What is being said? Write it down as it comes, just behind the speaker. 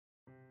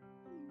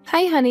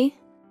Hi, honey.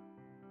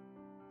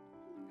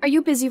 Are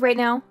you busy right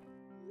now?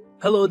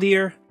 Hello,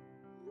 dear.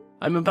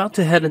 I'm about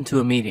to head into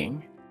a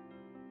meeting.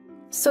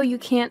 So you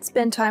can't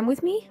spend time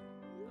with me?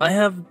 I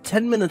have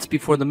 10 minutes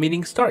before the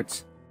meeting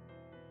starts.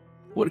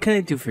 What can I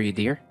do for you,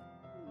 dear?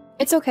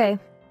 It's okay.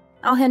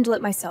 I'll handle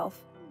it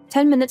myself.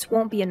 10 minutes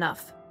won't be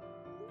enough.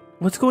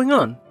 What's going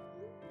on?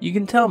 You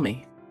can tell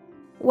me.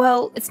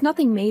 Well, it's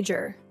nothing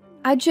major.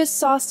 I just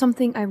saw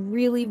something I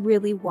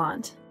really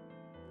want.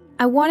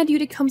 I wanted you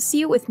to come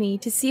see it with me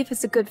to see if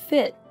it's a good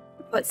fit,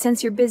 but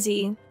since you're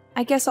busy,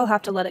 I guess I'll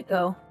have to let it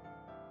go.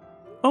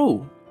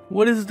 Oh,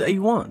 what is it that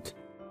you want?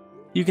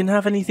 You can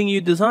have anything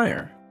you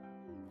desire.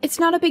 It's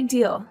not a big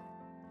deal.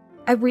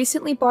 I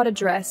recently bought a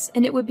dress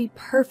and it would be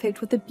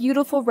perfect with a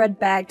beautiful red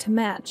bag to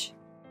match.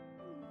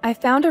 I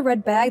found a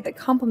red bag that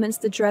complements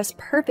the dress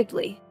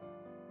perfectly.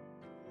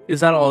 Is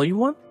that all you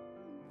want?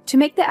 To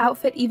make the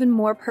outfit even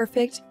more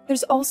perfect,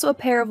 there's also a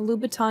pair of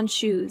Louboutin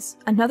shoes,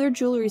 another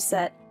jewelry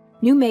set,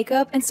 new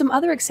makeup, and some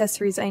other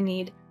accessories I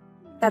need.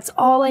 That's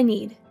all I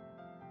need.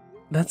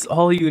 That's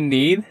all you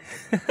need?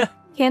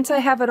 Can't I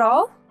have it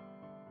all?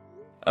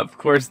 Of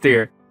course,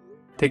 dear.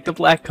 Take the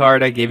black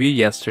card I gave you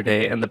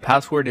yesterday, and the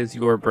password is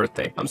your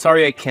birthday. I'm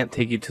sorry I can't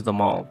take you to the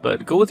mall,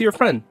 but go with your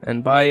friend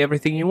and buy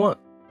everything you want.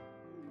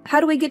 How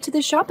do we get to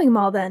the shopping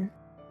mall then?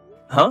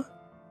 Huh?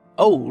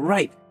 Oh,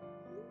 right.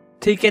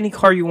 Take any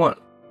car you want.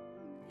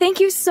 Thank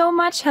you so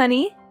much,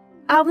 honey.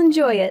 I'll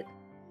enjoy it.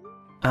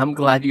 I'm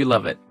glad you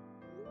love it.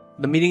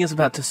 The meeting is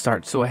about to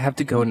start, so I have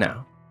to go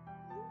now.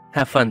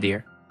 Have fun,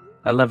 dear.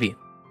 I love you.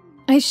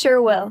 I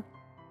sure will.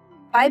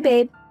 Bye,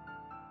 babe.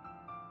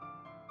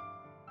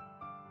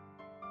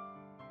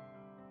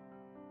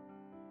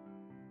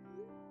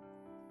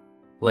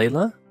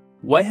 Layla,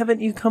 why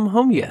haven't you come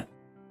home yet?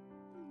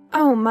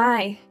 Oh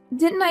my,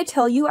 didn't I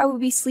tell you I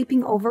would be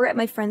sleeping over at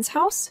my friend's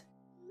house?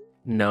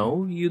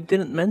 No, you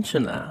didn't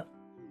mention that.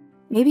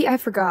 Maybe I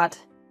forgot.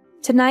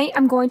 Tonight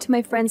I'm going to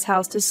my friend's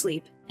house to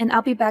sleep, and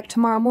I'll be back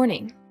tomorrow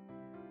morning.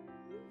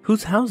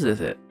 Whose house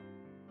is it?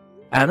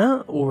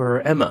 Anna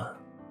or Emma?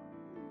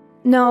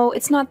 No,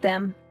 it's not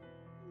them.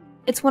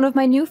 It's one of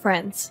my new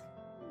friends.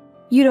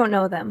 You don't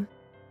know them.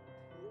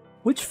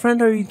 Which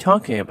friend are you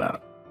talking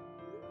about?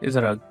 Is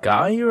it a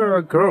guy or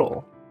a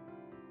girl?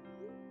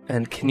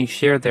 And can you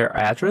share their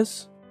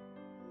address?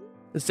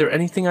 Is there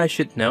anything I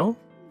should know?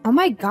 Oh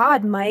my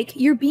god, Mike,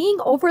 you're being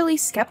overly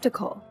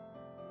skeptical.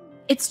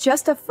 It's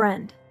just a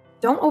friend.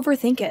 Don't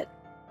overthink it.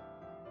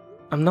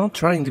 I'm not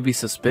trying to be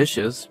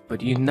suspicious,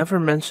 but you never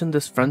mentioned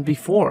this friend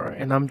before,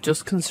 and I'm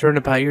just concerned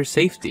about your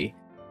safety.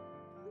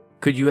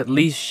 Could you at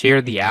least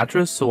share the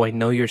address so I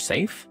know you're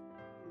safe?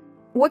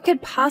 What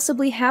could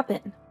possibly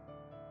happen?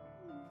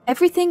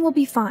 Everything will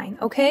be fine,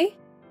 okay?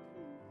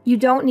 You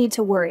don't need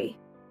to worry.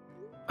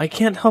 I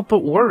can't help but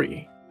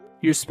worry.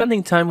 You're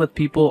spending time with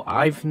people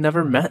I've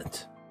never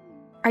met.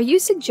 Are you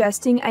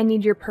suggesting I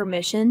need your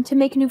permission to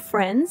make new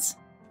friends?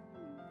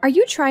 Are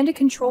you trying to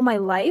control my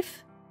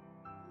life?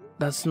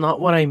 That's not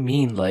what I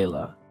mean,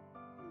 Layla.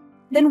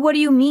 Then what do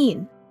you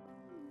mean?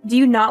 Do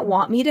you not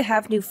want me to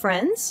have new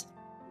friends?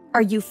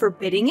 Are you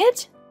forbidding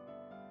it?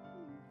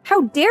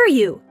 How dare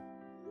you?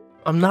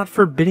 I'm not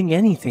forbidding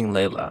anything,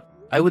 Layla.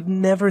 I would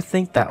never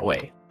think that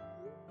way.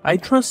 I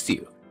trust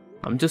you.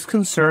 I'm just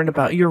concerned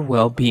about your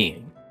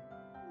well-being.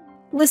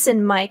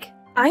 Listen, Mike,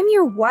 I'm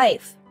your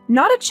wife,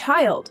 not a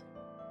child.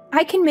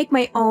 I can make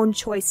my own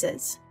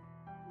choices.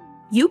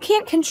 You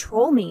can't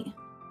control me.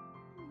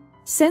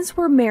 Since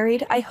we're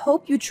married, I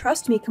hope you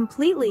trust me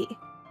completely.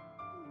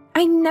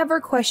 I never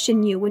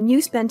question you when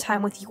you spend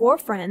time with your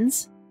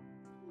friends.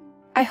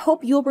 I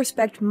hope you'll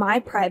respect my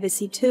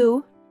privacy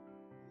too.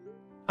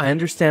 I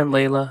understand,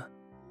 Layla.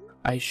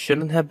 I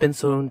shouldn't have been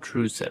so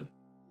intrusive.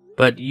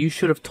 But you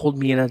should have told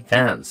me in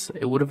advance.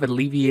 It would have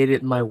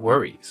alleviated my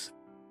worries.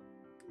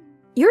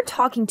 You're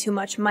talking too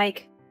much,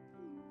 Mike.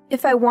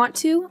 If I want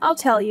to, I'll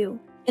tell you.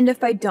 And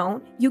if I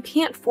don't, you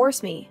can't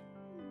force me.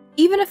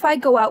 Even if I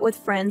go out with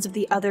friends of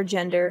the other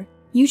gender,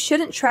 you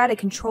shouldn't try to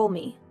control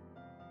me.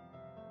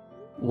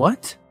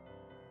 What?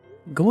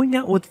 Going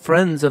out with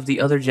friends of the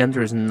other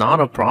gender is not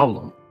a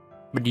problem.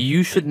 But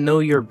you should know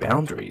your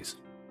boundaries.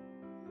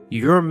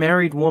 You're a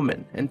married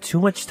woman, and too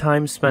much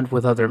time spent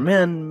with other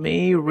men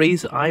may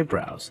raise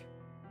eyebrows.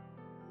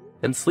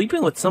 And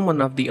sleeping with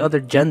someone of the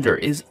other gender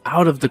is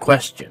out of the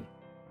question.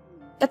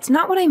 That's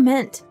not what I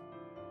meant.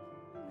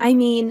 I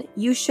mean,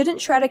 you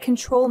shouldn't try to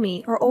control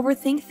me or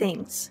overthink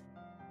things.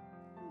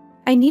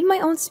 I need my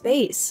own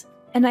space,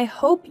 and I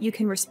hope you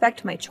can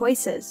respect my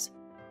choices.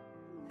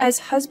 As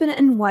husband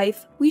and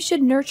wife, we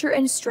should nurture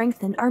and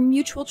strengthen our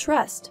mutual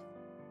trust.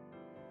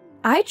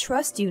 I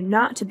trust you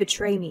not to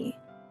betray me,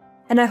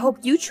 and I hope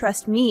you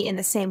trust me in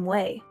the same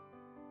way.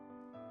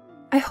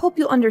 I hope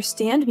you'll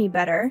understand me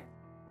better.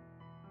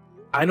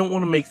 I don't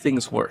want to make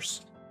things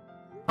worse.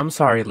 I'm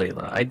sorry,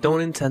 Layla. I don't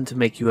intend to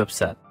make you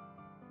upset.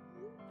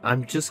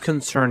 I'm just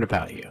concerned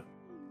about you.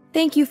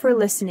 Thank you for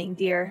listening,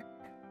 dear.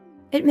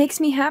 It makes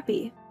me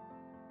happy.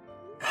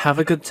 Have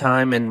a good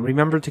time and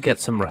remember to get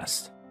some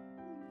rest.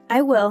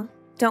 I will.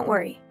 Don't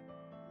worry.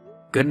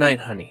 Good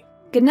night, honey.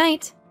 Good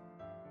night.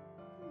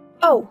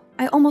 Oh,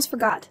 I almost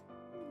forgot.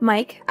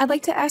 Mike, I'd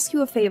like to ask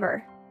you a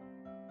favor.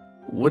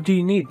 What do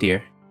you need,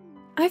 dear?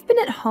 I've been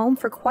at home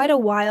for quite a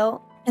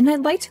while, and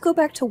I'd like to go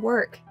back to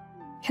work.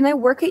 Can I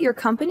work at your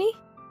company?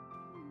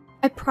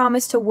 I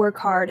promise to work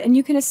hard, and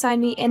you can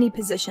assign me any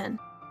position.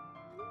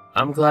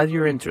 I'm glad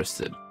you're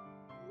interested.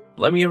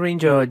 Let me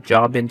arrange a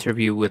job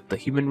interview with the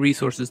Human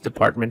Resources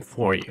Department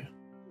for you.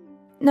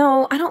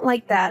 No, I don't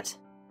like that.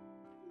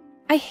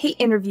 I hate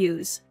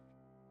interviews.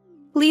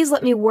 Please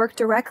let me work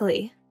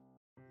directly.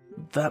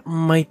 That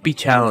might be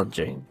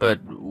challenging, but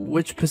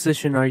which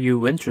position are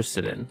you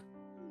interested in?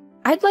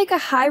 I'd like a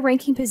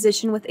high-ranking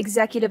position with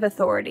executive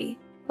authority,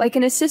 like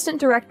an assistant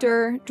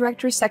director,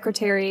 director's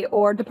secretary,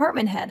 or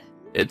department head.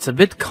 It's a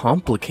bit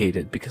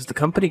complicated because the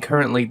company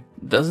currently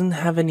doesn't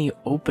have any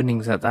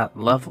openings at that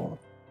level.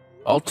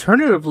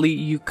 Alternatively,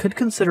 you could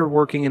consider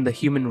working in the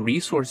Human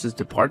Resources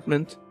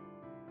Department.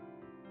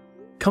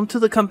 Come to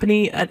the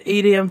company at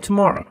 8 a.m.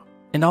 tomorrow,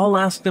 and I'll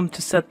ask them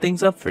to set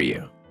things up for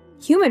you.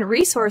 Human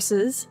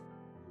resources?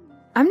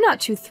 I'm not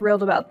too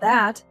thrilled about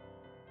that.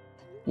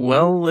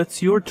 Well,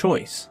 it's your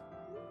choice.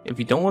 If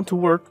you don't want to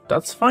work,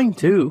 that's fine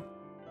too.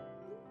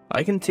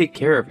 I can take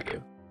care of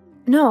you.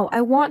 No,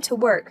 I want to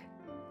work.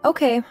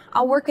 Okay,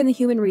 I'll work in the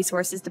Human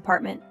Resources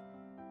Department.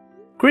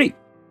 Great.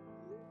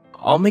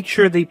 I'll make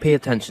sure they pay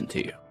attention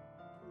to you.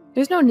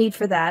 There's no need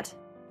for that.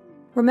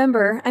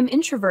 Remember, I'm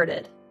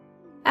introverted.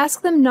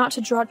 Ask them not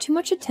to draw too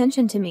much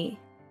attention to me.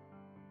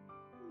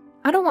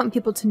 I don't want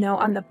people to know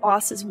I'm the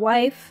boss's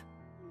wife.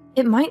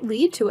 It might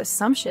lead to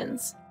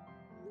assumptions.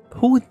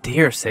 Who would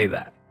dare say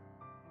that?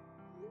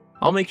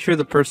 I'll make sure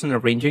the person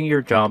arranging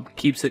your job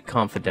keeps it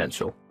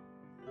confidential.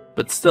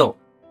 But still,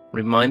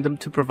 remind them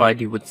to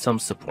provide you with some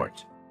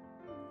support.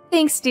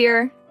 Thanks,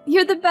 dear.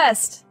 You're the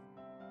best.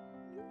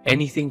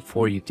 Anything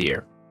for you,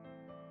 dear.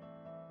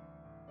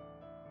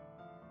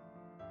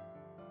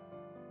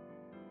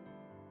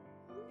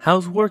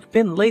 How's work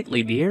been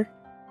lately, dear?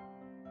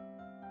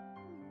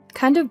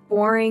 Kind of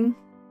boring.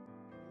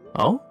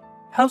 Oh?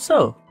 How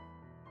so?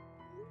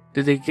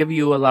 Did they give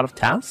you a lot of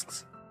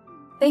tasks?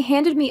 They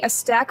handed me a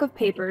stack of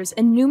papers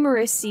and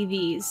numerous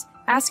CVs,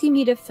 asking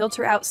me to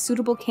filter out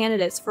suitable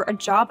candidates for a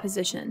job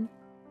position.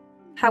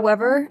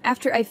 However,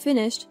 after I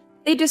finished,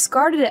 they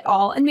discarded it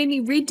all and made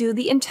me redo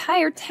the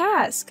entire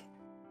task.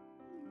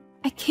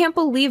 I can't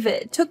believe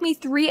it. It took me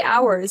 3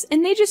 hours,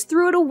 and they just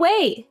threw it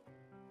away.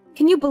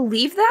 Can you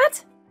believe that?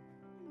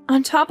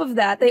 On top of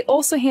that, they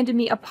also handed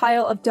me a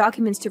pile of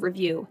documents to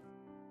review.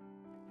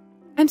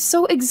 I'm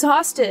so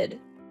exhausted.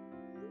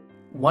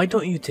 Why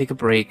don't you take a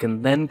break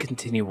and then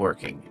continue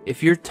working?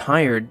 If you're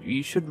tired,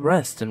 you should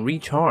rest and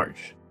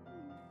recharge.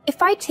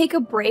 If I take a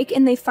break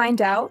and they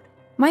find out,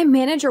 my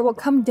manager will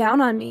come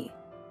down on me.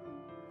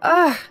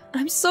 Ugh,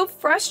 I'm so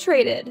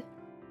frustrated.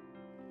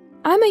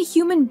 I'm a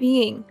human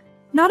being,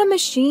 not a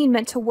machine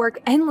meant to work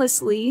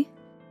endlessly.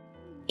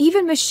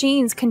 Even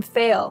machines can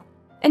fail,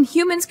 and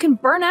humans can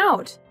burn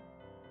out.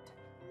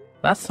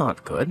 That's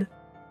not good.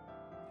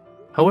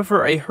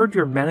 However, I heard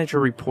your manager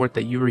report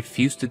that you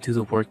refused to do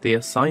the work they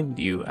assigned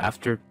you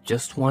after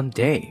just one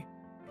day.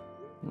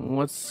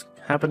 What's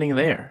happening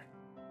there?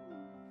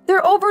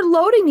 They're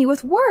overloading me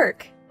with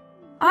work.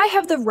 I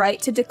have the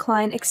right to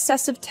decline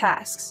excessive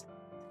tasks.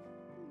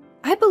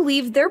 I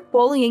believe they're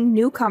bullying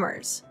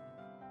newcomers.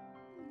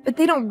 But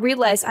they don't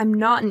realize I'm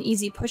not an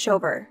easy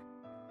pushover.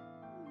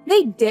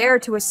 They dare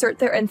to assert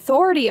their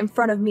authority in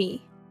front of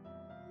me.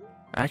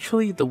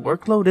 Actually, the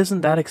workload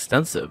isn't that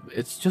extensive.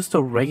 It's just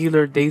a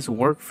regular day's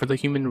work for the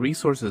Human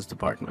Resources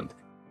Department.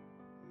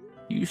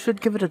 You should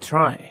give it a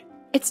try.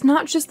 It's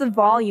not just the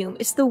volume,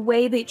 it's the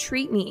way they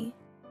treat me.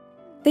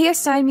 They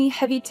assign me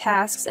heavy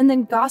tasks and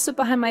then gossip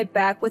behind my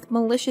back with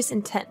malicious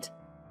intent.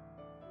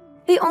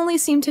 They only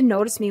seem to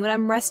notice me when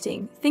I'm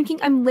resting, thinking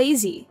I'm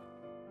lazy.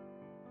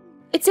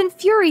 It's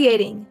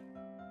infuriating.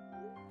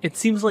 It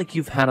seems like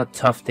you've had a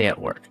tough day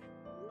at work.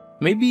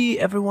 Maybe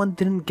everyone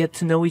didn't get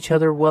to know each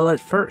other well at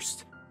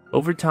first.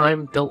 Over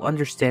time, they'll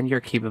understand your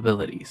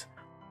capabilities.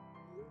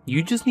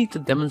 You just need to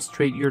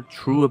demonstrate your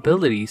true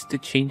abilities to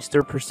change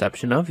their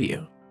perception of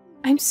you.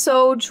 I'm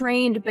so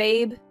drained,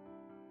 babe.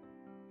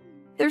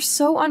 They're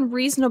so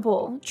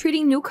unreasonable,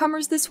 treating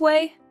newcomers this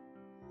way.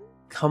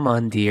 Come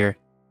on, dear.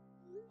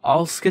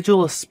 I'll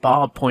schedule a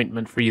spa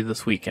appointment for you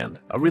this weekend,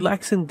 a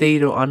relaxing day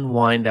to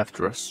unwind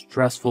after a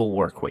stressful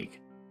work week.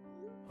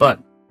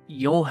 But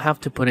you'll have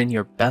to put in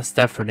your best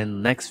effort in the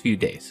next few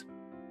days.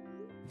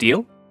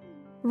 Deal?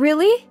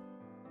 Really?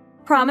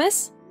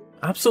 Promise?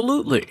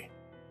 Absolutely.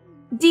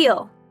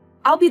 Deal.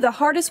 I'll be the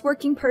hardest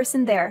working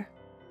person there.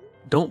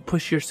 Don't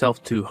push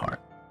yourself too hard.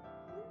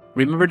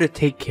 Remember to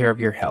take care of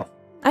your health.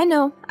 I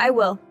know, I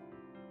will.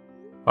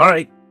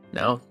 Alright,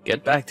 now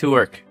get back to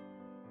work.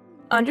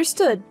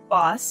 Understood,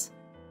 boss.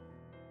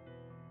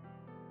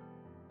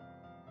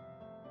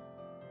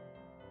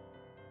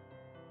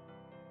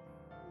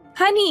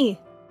 Honey!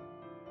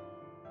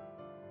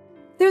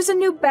 There's a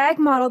new bag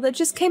model that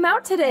just came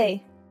out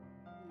today.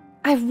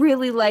 I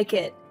really like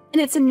it,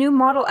 and it's a new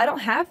model I don't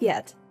have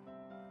yet.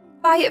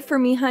 Buy it for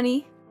me,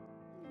 honey.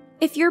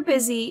 If you're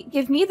busy,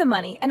 give me the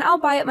money and I'll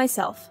buy it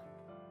myself.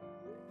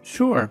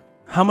 Sure.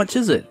 How much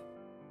is it?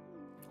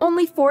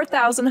 Only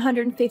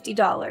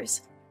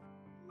 $4,150.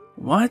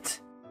 What?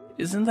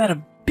 Isn't that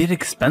a bit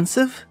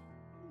expensive?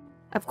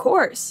 Of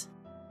course.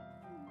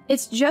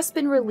 It's just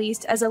been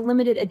released as a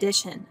limited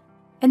edition,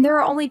 and there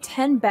are only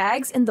 10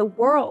 bags in the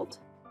world.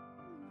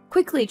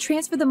 Quickly,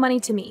 transfer the money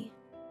to me.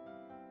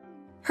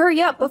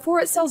 Hurry up before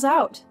it sells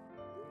out.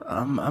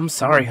 I'm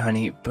sorry,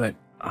 honey, but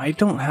I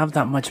don't have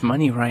that much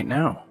money right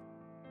now.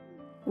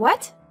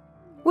 What?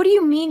 What do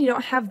you mean you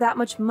don't have that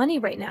much money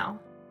right now?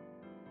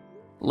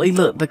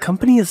 Layla, the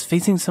company is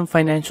facing some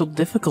financial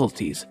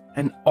difficulties,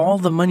 and all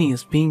the money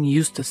is being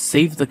used to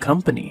save the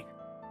company.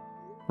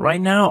 Right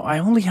now, I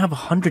only have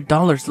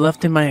 $100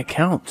 left in my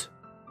account.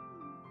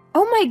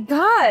 Oh my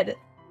god!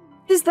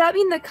 Does that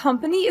mean the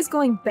company is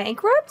going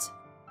bankrupt?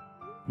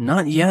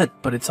 Not yet,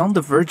 but it's on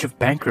the verge of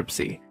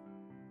bankruptcy.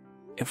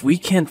 If we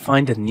can't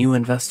find a new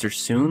investor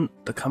soon,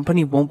 the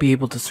company won't be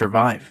able to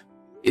survive.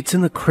 It's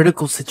in a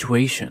critical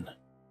situation.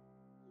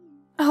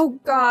 Oh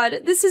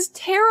god, this is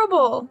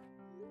terrible!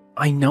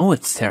 I know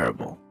it's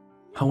terrible.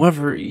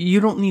 However, you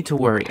don't need to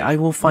worry. I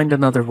will find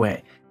another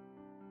way.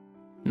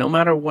 No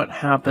matter what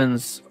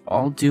happens,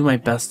 I'll do my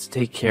best to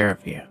take care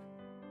of you.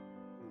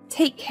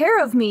 Take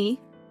care of me?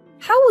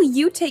 How will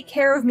you take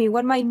care of me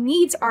when my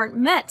needs aren't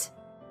met?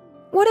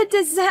 What a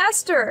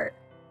disaster!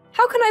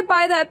 How can I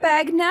buy that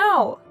bag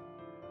now?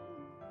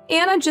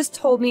 Anna just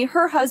told me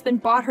her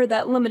husband bought her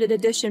that limited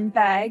edition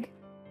bag.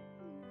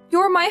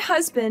 You're my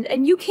husband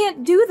and you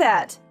can't do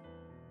that.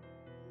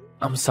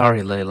 I'm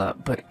sorry,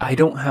 Layla, but I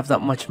don't have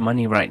that much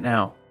money right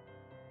now.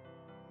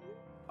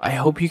 I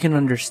hope you can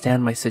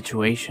understand my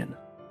situation.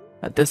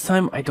 At this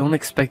time, I don't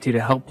expect you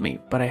to help me,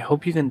 but I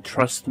hope you can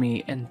trust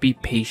me and be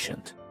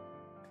patient.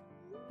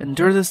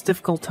 Endure this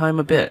difficult time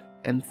a bit,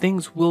 and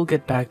things will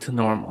get back to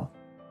normal.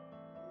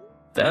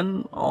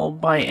 Then, I'll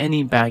buy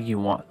any bag you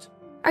want.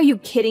 Are you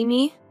kidding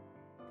me?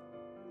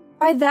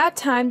 By that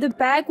time, the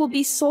bag will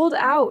be sold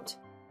out.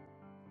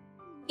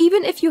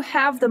 Even if you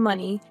have the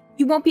money,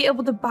 you won't be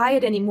able to buy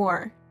it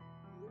anymore.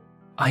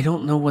 I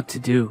don't know what to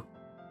do.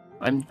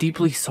 I'm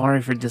deeply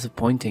sorry for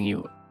disappointing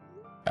you.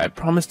 I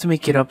promise to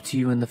make it up to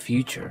you in the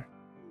future.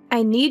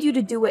 I need you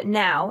to do it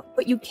now,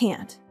 but you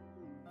can't.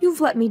 You've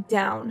let me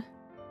down.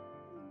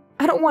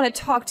 I don't want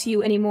to talk to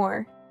you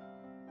anymore.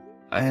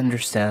 I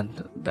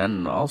understand.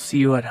 Then I'll see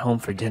you at home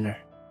for dinner.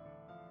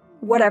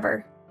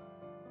 Whatever.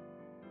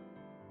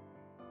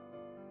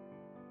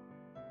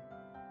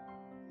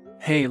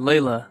 Hey,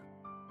 Layla.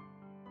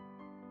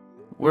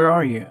 Where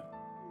are you?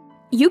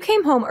 You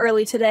came home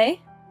early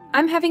today.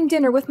 I'm having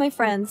dinner with my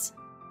friends.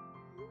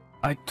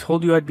 I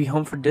told you I'd be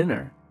home for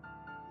dinner.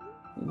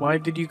 Why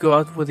did you go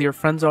out with your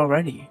friends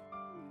already?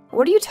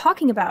 What are you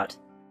talking about?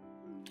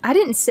 I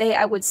didn't say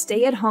I would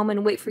stay at home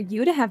and wait for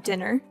you to have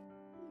dinner.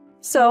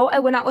 So I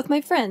went out with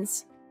my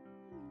friends.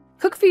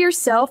 Cook for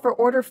yourself or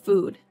order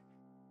food.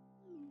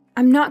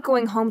 I'm not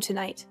going home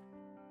tonight.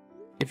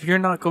 If you're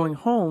not going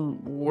home,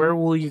 where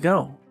will you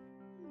go?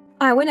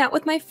 I went out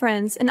with my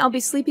friends and I'll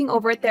be sleeping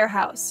over at their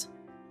house.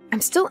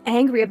 I'm still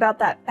angry about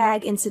that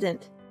bag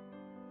incident.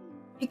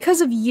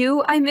 Because of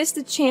you, I missed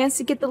the chance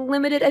to get the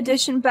limited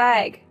edition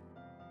bag.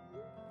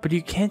 But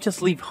you can't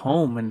just leave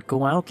home and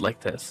go out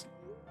like this.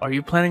 Are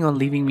you planning on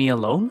leaving me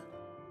alone?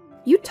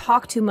 You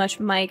talk too much,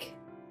 Mike.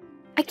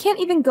 I can't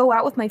even go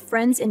out with my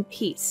friends in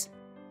peace.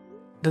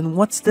 Then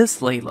what's this,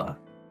 Layla?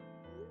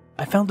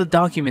 I found the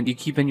document you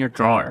keep in your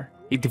drawer.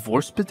 A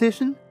divorce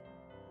petition?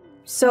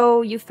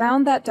 So, you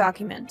found that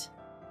document.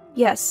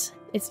 Yes,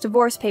 it's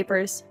divorce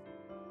papers.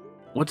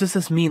 What does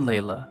this mean,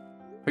 Layla?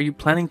 Are you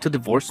planning to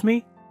divorce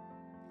me?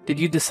 Did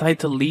you decide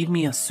to leave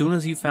me as soon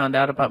as you found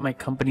out about my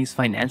company's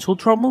financial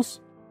troubles?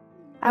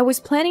 I was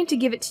planning to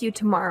give it to you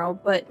tomorrow,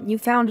 but you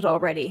found it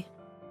already.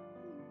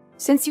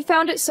 Since you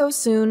found it so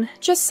soon,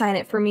 just sign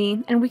it for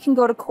me, and we can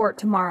go to court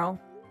tomorrow.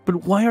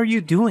 But why are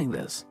you doing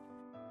this?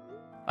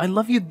 I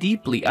love you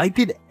deeply. I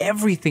did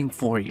everything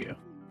for you.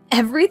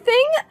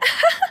 Everything?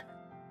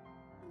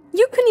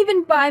 You couldn't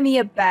even buy me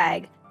a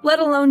bag, let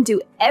alone do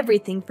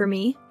everything for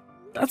me.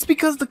 That's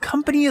because the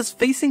company is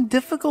facing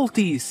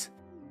difficulties.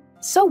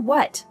 So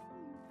what?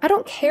 I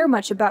don't care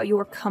much about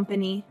your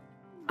company.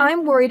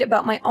 I'm worried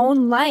about my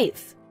own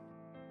life.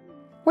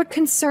 What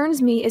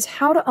concerns me is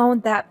how to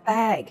own that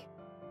bag.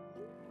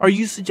 Are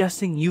you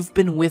suggesting you've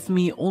been with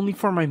me only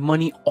for my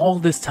money all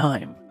this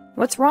time?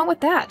 What's wrong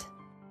with that?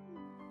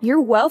 Your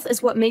wealth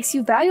is what makes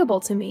you valuable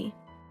to me.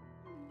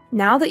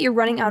 Now that you're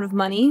running out of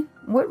money,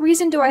 what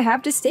reason do I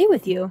have to stay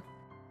with you?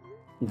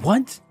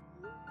 What?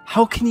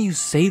 How can you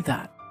say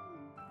that?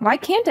 Why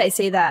can't I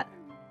say that?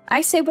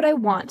 I say what I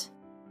want.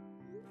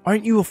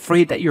 Aren't you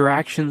afraid that your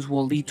actions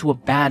will lead to a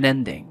bad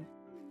ending?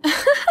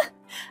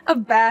 A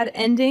bad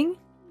ending?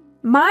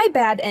 My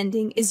bad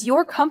ending is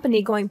your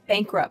company going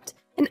bankrupt,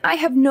 and I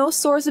have no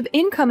source of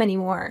income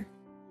anymore.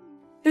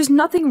 There's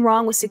nothing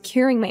wrong with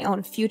securing my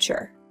own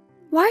future.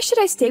 Why should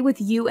I stay with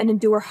you and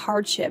endure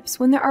hardships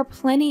when there are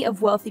plenty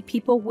of wealthy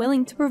people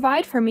willing to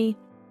provide for me?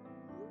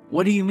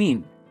 What do you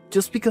mean?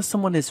 Just because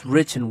someone is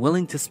rich and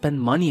willing to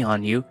spend money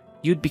on you,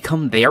 you'd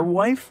become their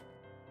wife?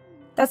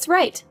 That's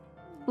right.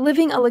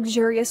 Living a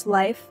luxurious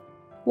life.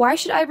 Why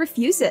should I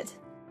refuse it?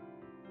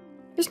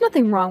 There's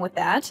nothing wrong with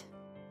that.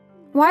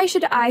 Why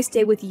should I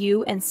stay with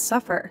you and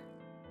suffer?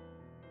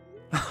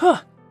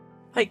 Huh.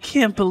 I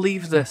can't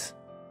believe this.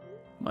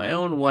 My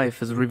own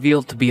wife is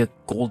revealed to be a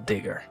gold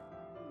digger.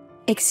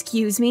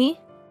 Excuse me?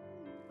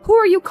 Who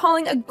are you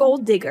calling a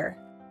gold digger?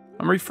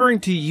 I'm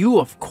referring to you,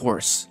 of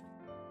course.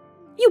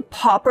 You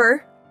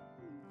pauper!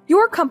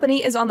 Your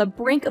company is on the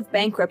brink of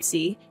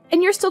bankruptcy,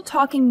 and you're still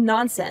talking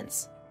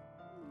nonsense.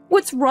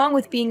 What's wrong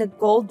with being a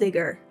gold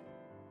digger?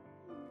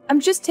 I'm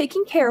just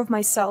taking care of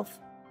myself.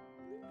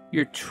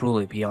 You're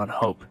truly beyond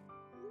hope.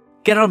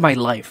 Get out of my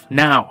life,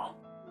 now!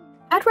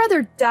 I'd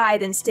rather die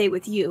than stay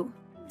with you.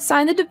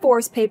 Sign the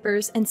divorce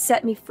papers and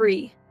set me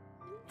free.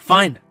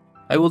 Fine,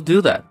 I will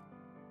do that.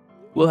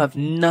 We'll have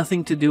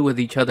nothing to do with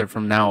each other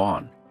from now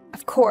on.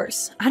 Of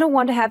course, I don't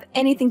want to have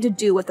anything to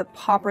do with a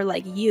pauper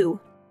like you.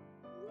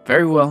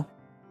 Very well.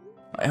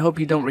 I hope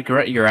you don't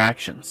regret your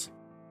actions.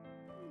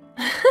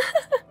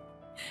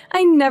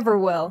 I never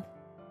will.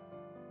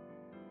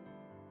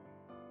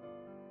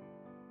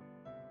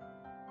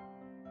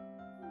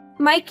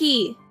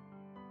 Mikey!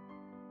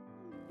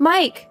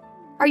 Mike,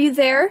 are you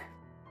there?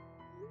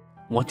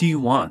 What do you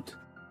want?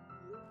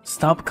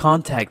 Stop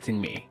contacting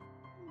me.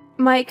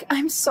 Mike,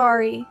 I'm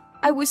sorry.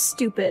 I was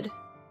stupid.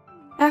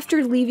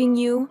 After leaving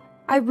you,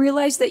 I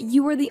realized that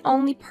you were the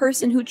only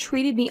person who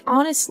treated me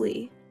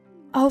honestly.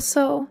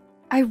 Also,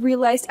 I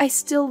realized I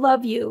still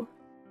love you.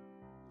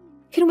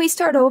 Can we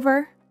start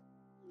over?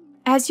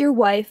 As your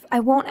wife, I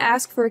won't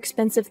ask for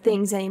expensive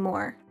things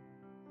anymore.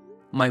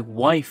 My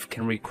wife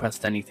can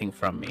request anything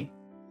from me.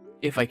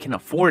 If I can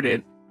afford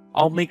it,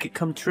 I'll make it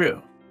come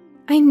true.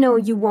 I know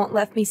you won't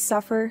let me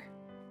suffer.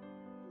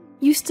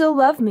 You still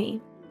love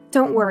me.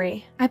 Don't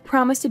worry, I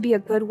promise to be a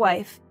good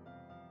wife.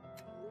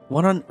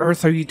 What on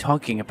earth are you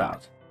talking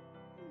about?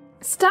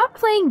 Stop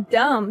playing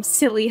dumb,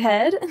 silly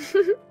head.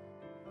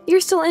 You're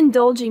still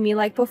indulging me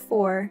like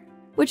before,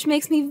 which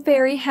makes me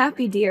very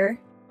happy, dear.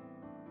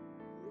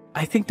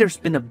 I think there's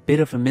been a bit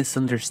of a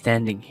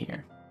misunderstanding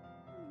here.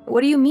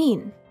 What do you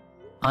mean?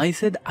 I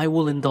said I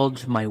will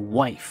indulge my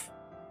wife,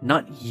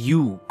 not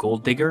you,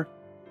 gold digger.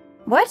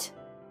 What?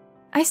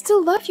 I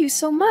still love you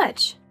so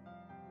much.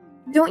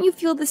 Don't you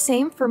feel the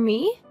same for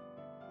me?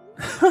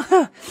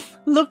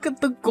 Look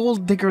at the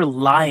gold digger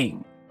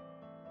lying.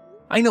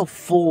 I know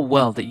full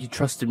well that you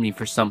trusted me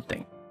for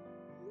something.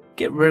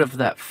 Get rid of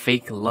that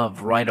fake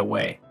love right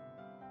away.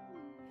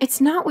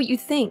 It's not what you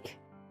think.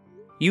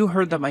 You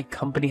heard that my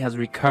company has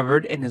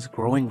recovered and is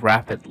growing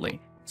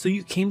rapidly, so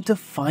you came to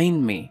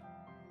find me.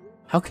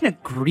 How can a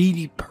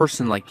greedy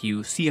person like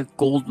you see a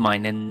gold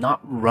mine and not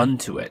run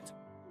to it?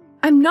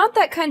 I'm not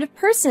that kind of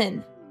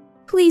person.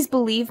 Please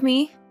believe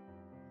me.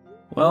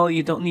 Well,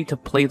 you don't need to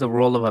play the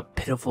role of a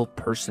pitiful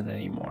person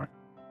anymore.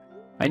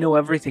 I know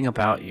everything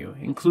about you,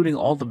 including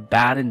all the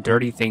bad and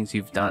dirty things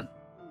you've done.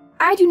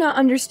 I do not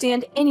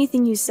understand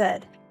anything you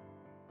said.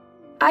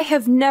 I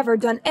have never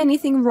done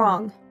anything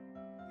wrong.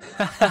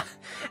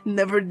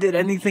 Never did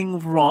anything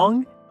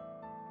wrong?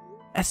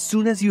 As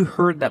soon as you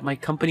heard that my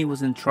company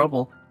was in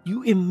trouble,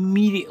 you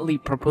immediately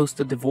proposed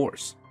a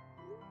divorce.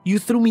 You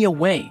threw me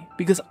away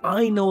because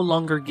I no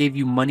longer gave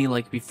you money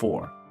like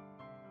before.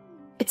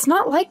 It's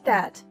not like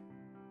that.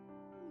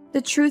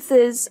 The truth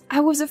is,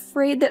 I was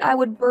afraid that I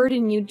would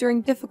burden you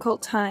during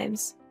difficult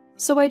times,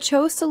 so I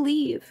chose to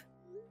leave.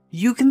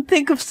 You can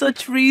think of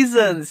such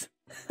reasons!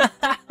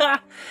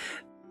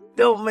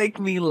 Don't make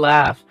me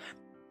laugh.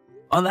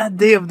 On that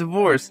day of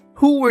divorce,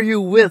 who were you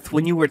with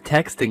when you were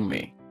texting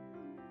me?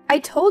 I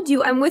told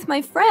you I'm with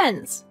my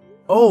friends.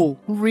 Oh,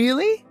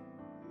 really?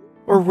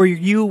 Or were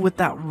you with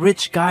that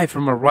rich guy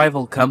from a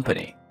rival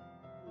company?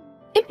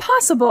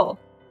 Impossible!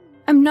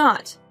 I'm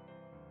not.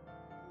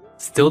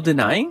 Still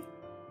denying?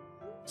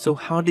 So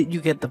how did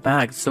you get the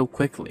bag so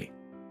quickly?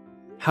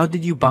 How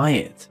did you buy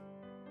it?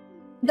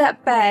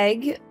 That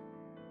bag...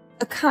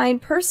 A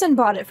kind person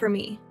bought it for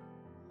me.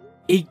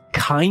 A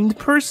kind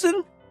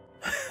person?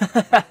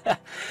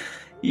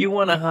 You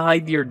want to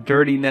hide your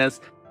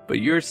dirtiness, but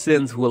your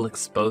sins will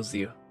expose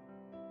you.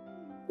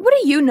 What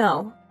do you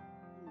know?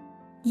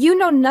 You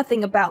know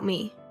nothing about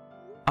me.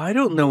 I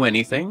don't know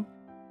anything.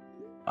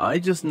 I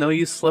just know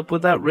you slept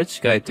with that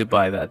rich guy to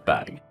buy that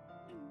bag.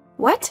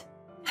 What?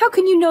 How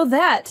can you know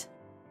that?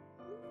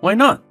 Why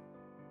not?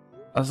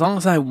 As long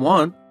as I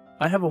want,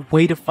 I have a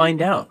way to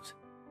find out.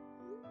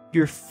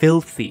 You're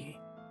filthy.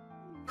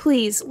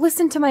 Please,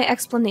 listen to my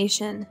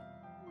explanation.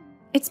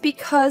 It's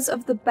because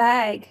of the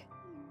bag.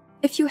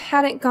 If you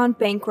hadn't gone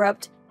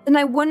bankrupt, then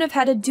I wouldn't have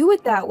had to do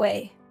it that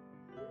way.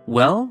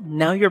 Well,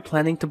 now you're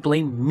planning to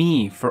blame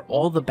me for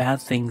all the bad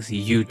things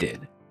you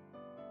did.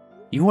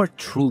 You are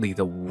truly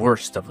the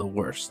worst of the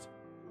worst.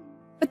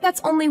 But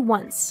that's only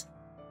once.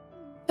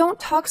 Don't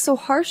talk so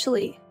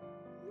harshly.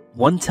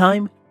 One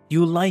time,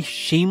 you lie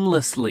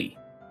shamelessly.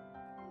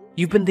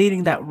 You've been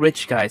dating that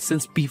rich guy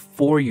since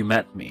before you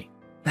met me.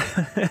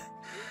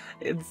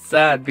 It's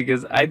sad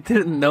because I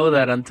didn't know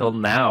that until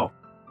now.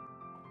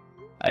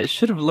 I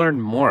should have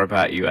learned more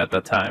about you at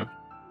the time.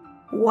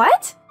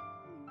 What?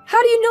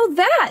 How do you know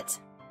that?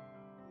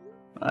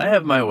 I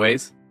have my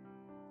ways.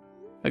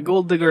 A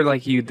gold digger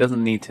like you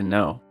doesn't need to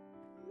know.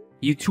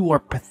 You two are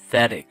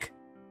pathetic.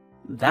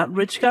 That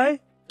rich guy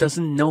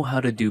doesn't know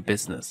how to do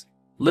business,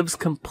 lives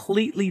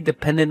completely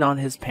dependent on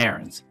his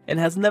parents, and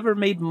has never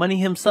made money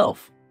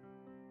himself.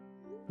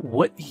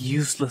 What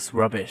useless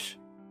rubbish.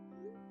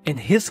 And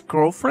his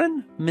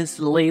girlfriend, Miss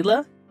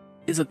Layla,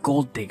 is a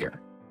gold digger.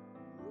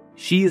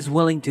 She is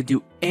willing to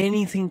do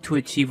anything to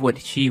achieve what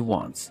she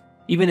wants,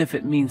 even if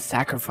it means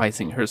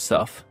sacrificing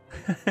herself.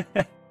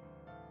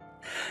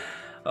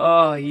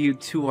 Oh, you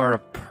two are a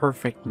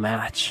perfect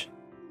match.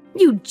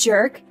 You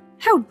jerk!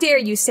 How dare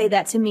you say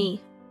that to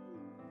me?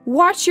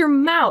 Watch your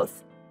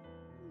mouth!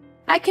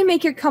 I can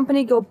make your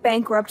company go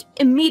bankrupt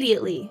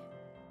immediately.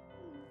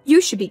 You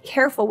should be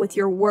careful with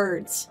your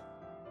words.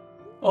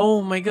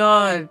 Oh my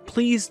god,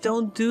 please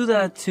don't do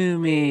that to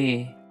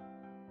me.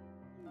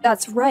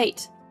 That's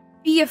right.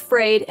 Be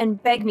afraid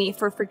and beg me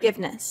for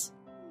forgiveness.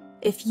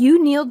 If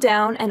you kneel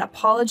down and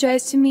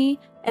apologize to me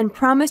and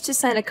promise to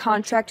sign a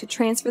contract to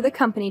transfer the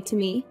company to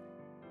me,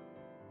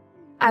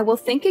 I will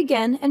think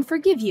again and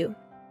forgive you.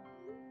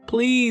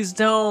 Please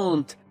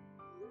don't.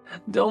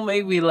 Don't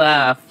make me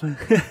laugh.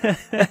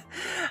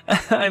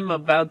 I'm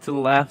about to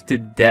laugh to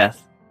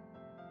death.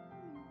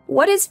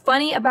 What is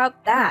funny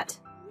about that?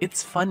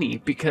 It's funny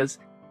because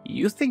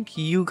you think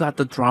you got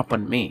the drop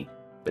on me,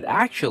 but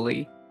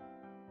actually,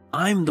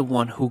 I'm the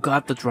one who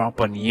got the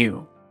drop on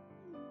you.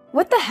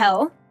 What the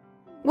hell?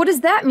 What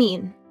does that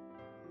mean?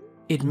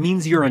 It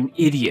means you're an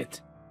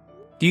idiot.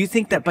 Do you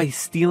think that by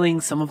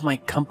stealing some of my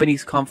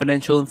company's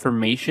confidential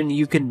information,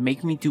 you can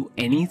make me do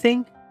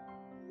anything?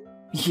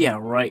 Yeah,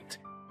 right.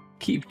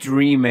 Keep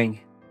dreaming.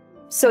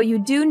 So you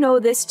do know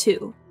this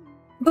too.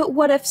 But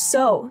what if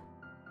so?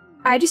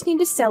 I just need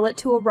to sell it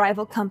to a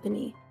rival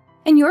company,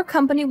 and your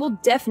company will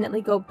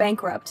definitely go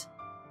bankrupt.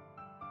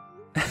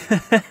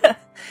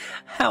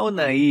 How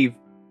naive.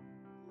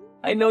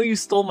 I know you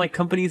stole my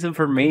company's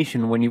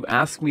information when you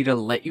asked me to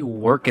let you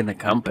work in the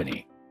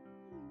company.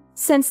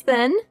 Since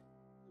then?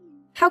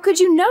 How could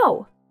you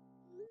know?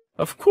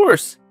 Of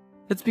course.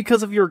 It's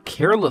because of your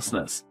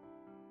carelessness.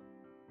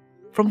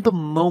 From the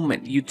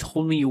moment you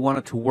told me you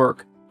wanted to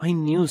work, I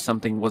knew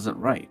something wasn't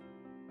right.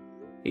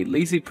 A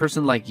lazy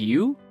person like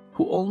you,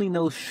 who only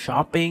knows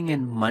shopping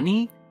and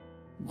money,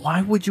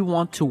 why would you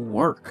want to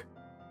work?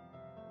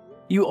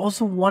 You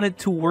also wanted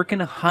to work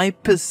in a high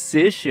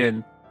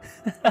position.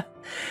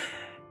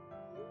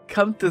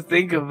 Come to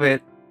think of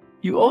it,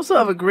 you also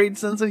have a great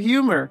sense of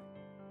humor.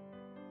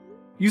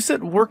 You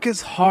said work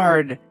is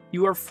hard,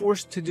 you are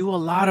forced to do a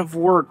lot of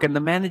work, and the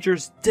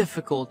manager's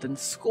difficult and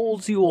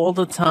scolds you all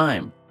the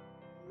time.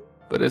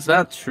 But is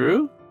that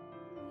true?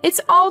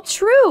 It's all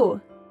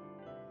true!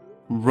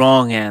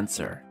 Wrong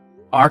answer.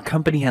 Our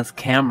company has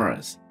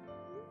cameras.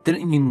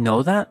 Didn't you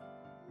know that?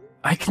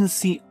 I can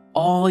see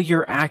all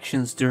your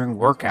actions during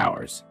work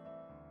hours.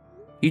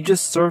 You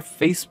just surf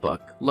Facebook,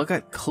 look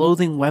at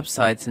clothing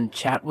websites, and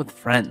chat with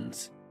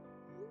friends.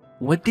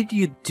 What did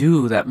you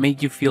do that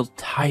made you feel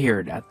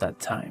tired at that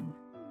time?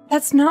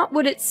 That's not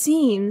what it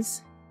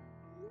seems.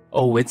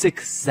 Oh, it's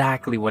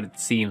exactly what it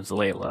seems,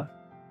 Layla.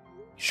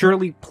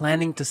 Surely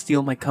planning to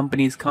steal my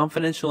company's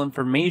confidential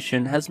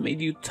information has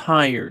made you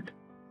tired.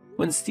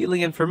 When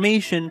stealing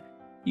information,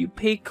 you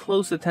pay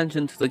close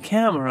attention to the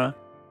camera,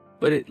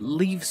 but it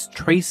leaves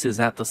traces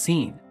at the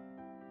scene.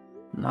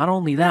 Not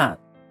only that,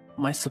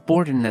 my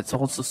subordinates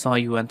also saw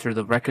you enter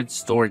the record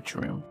storage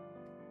room.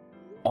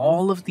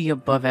 All of the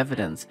above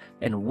evidence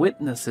and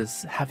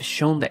witnesses have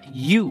shown that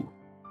you,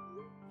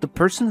 the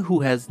person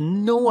who has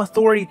no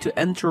authority to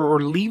enter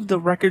or leave the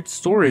record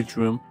storage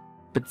room,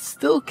 but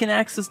still can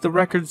access the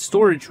record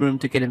storage room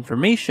to get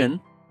information,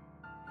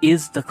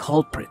 is the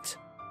culprit.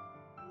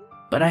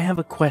 But I have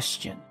a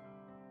question.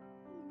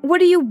 What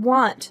do you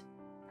want?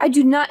 I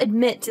do not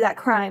admit to that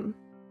crime.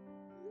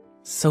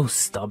 So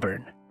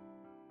stubborn.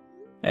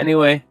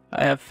 Anyway,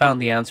 I have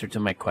found the answer to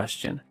my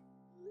question.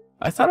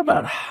 I thought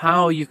about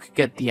how you could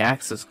get the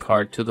access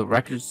card to the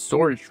record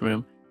storage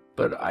room,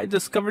 but I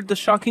discovered the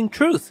shocking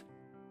truth.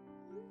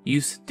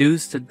 You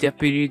seduced the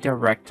deputy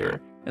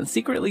director and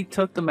secretly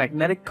took the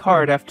magnetic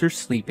card after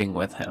sleeping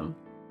with him.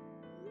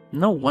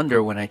 No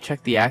wonder when I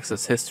checked the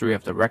access history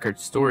of the record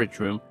storage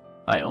room,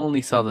 I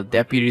only saw the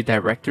deputy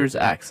director's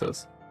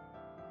access.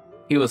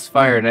 He was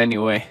fired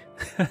anyway.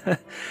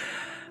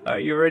 Are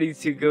you ready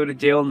to go to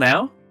jail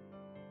now?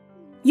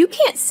 You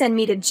can't send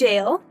me to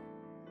jail.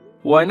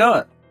 Why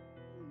not?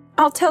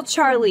 I'll tell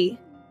Charlie.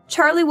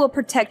 Charlie will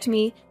protect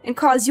me and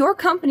cause your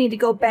company to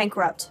go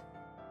bankrupt.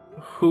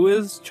 Who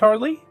is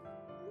Charlie?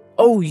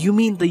 Oh, you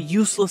mean the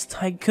useless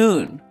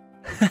tycoon.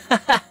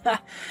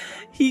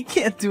 He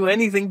can't do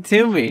anything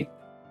to me.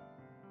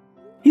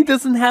 He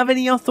doesn't have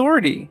any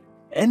authority,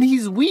 and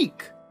he's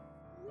weak.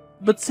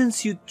 But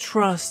since you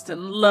trust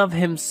and love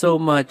him so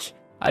much,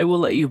 I will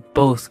let you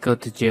both go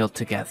to jail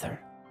together.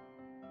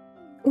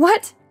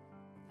 What?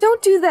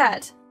 Don't do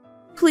that.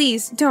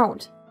 Please,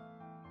 don't.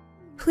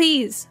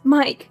 Please,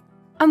 Mike,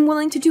 I'm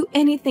willing to do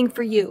anything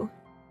for you.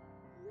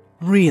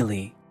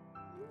 Really?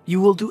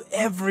 You will do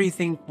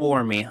everything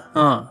for me,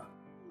 huh?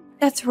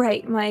 That's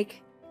right,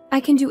 Mike.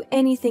 I can do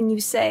anything you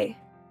say.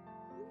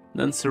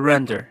 Then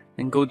surrender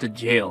and go to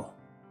jail.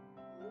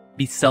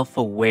 Be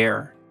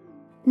self-aware.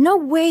 No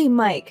way,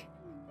 Mike.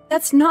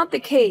 That's not the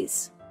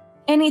case.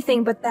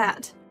 Anything but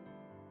that.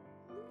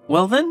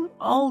 Well then,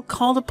 I'll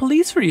call the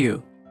police for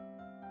you.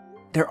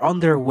 They're on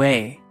their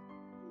way.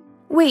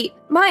 Wait,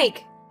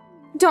 Mike!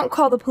 Don't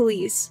call the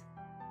police.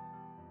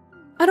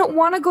 I don't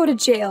want to go to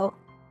jail.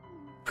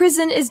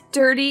 Prison is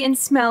dirty and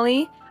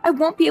smelly. I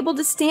won't be able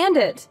to stand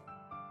it.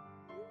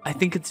 I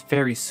think it's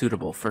very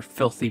suitable for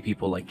filthy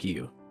people like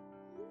you.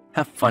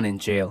 Have fun in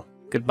jail.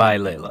 Goodbye,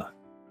 Layla.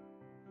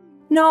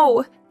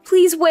 No,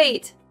 please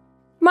wait.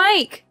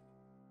 Mike!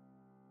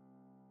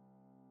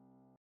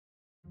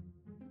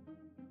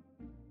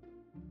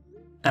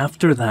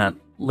 After that,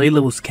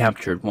 Layla was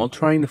captured while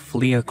trying to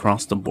flee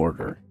across the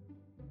border.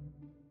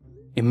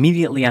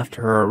 Immediately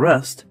after her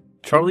arrest,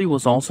 Charlie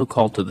was also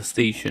called to the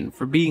station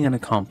for being an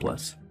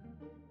accomplice.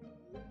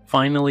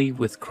 Finally,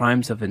 with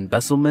crimes of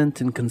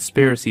embezzlement and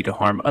conspiracy to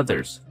harm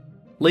others,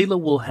 Layla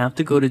will have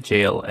to go to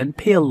jail and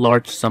pay a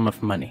large sum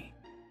of money.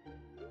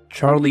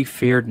 Charlie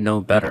feared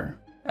no better,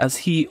 as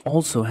he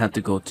also had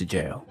to go to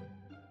jail.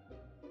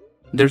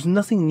 There's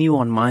nothing new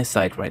on my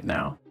side right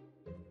now.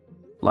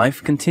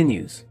 Life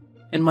continues,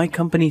 and my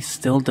company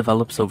still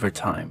develops over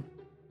time.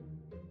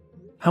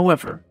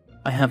 However,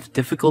 I have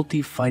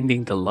difficulty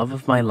finding the love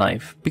of my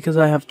life because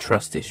I have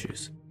trust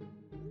issues.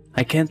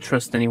 I can't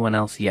trust anyone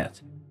else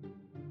yet.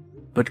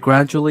 But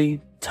gradually,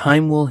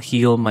 time will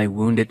heal my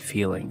wounded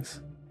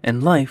feelings,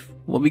 and life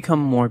will become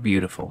more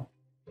beautiful.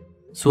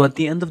 So at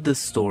the end of this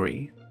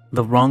story,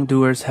 the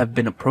wrongdoers have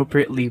been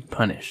appropriately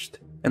punished,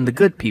 and the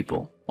good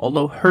people,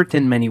 although hurt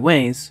in many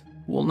ways,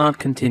 will not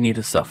continue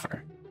to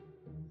suffer.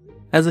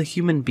 As a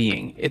human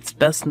being, it's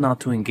best not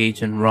to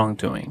engage in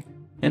wrongdoing,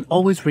 and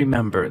always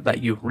remember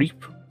that you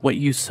reap what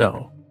you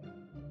sow.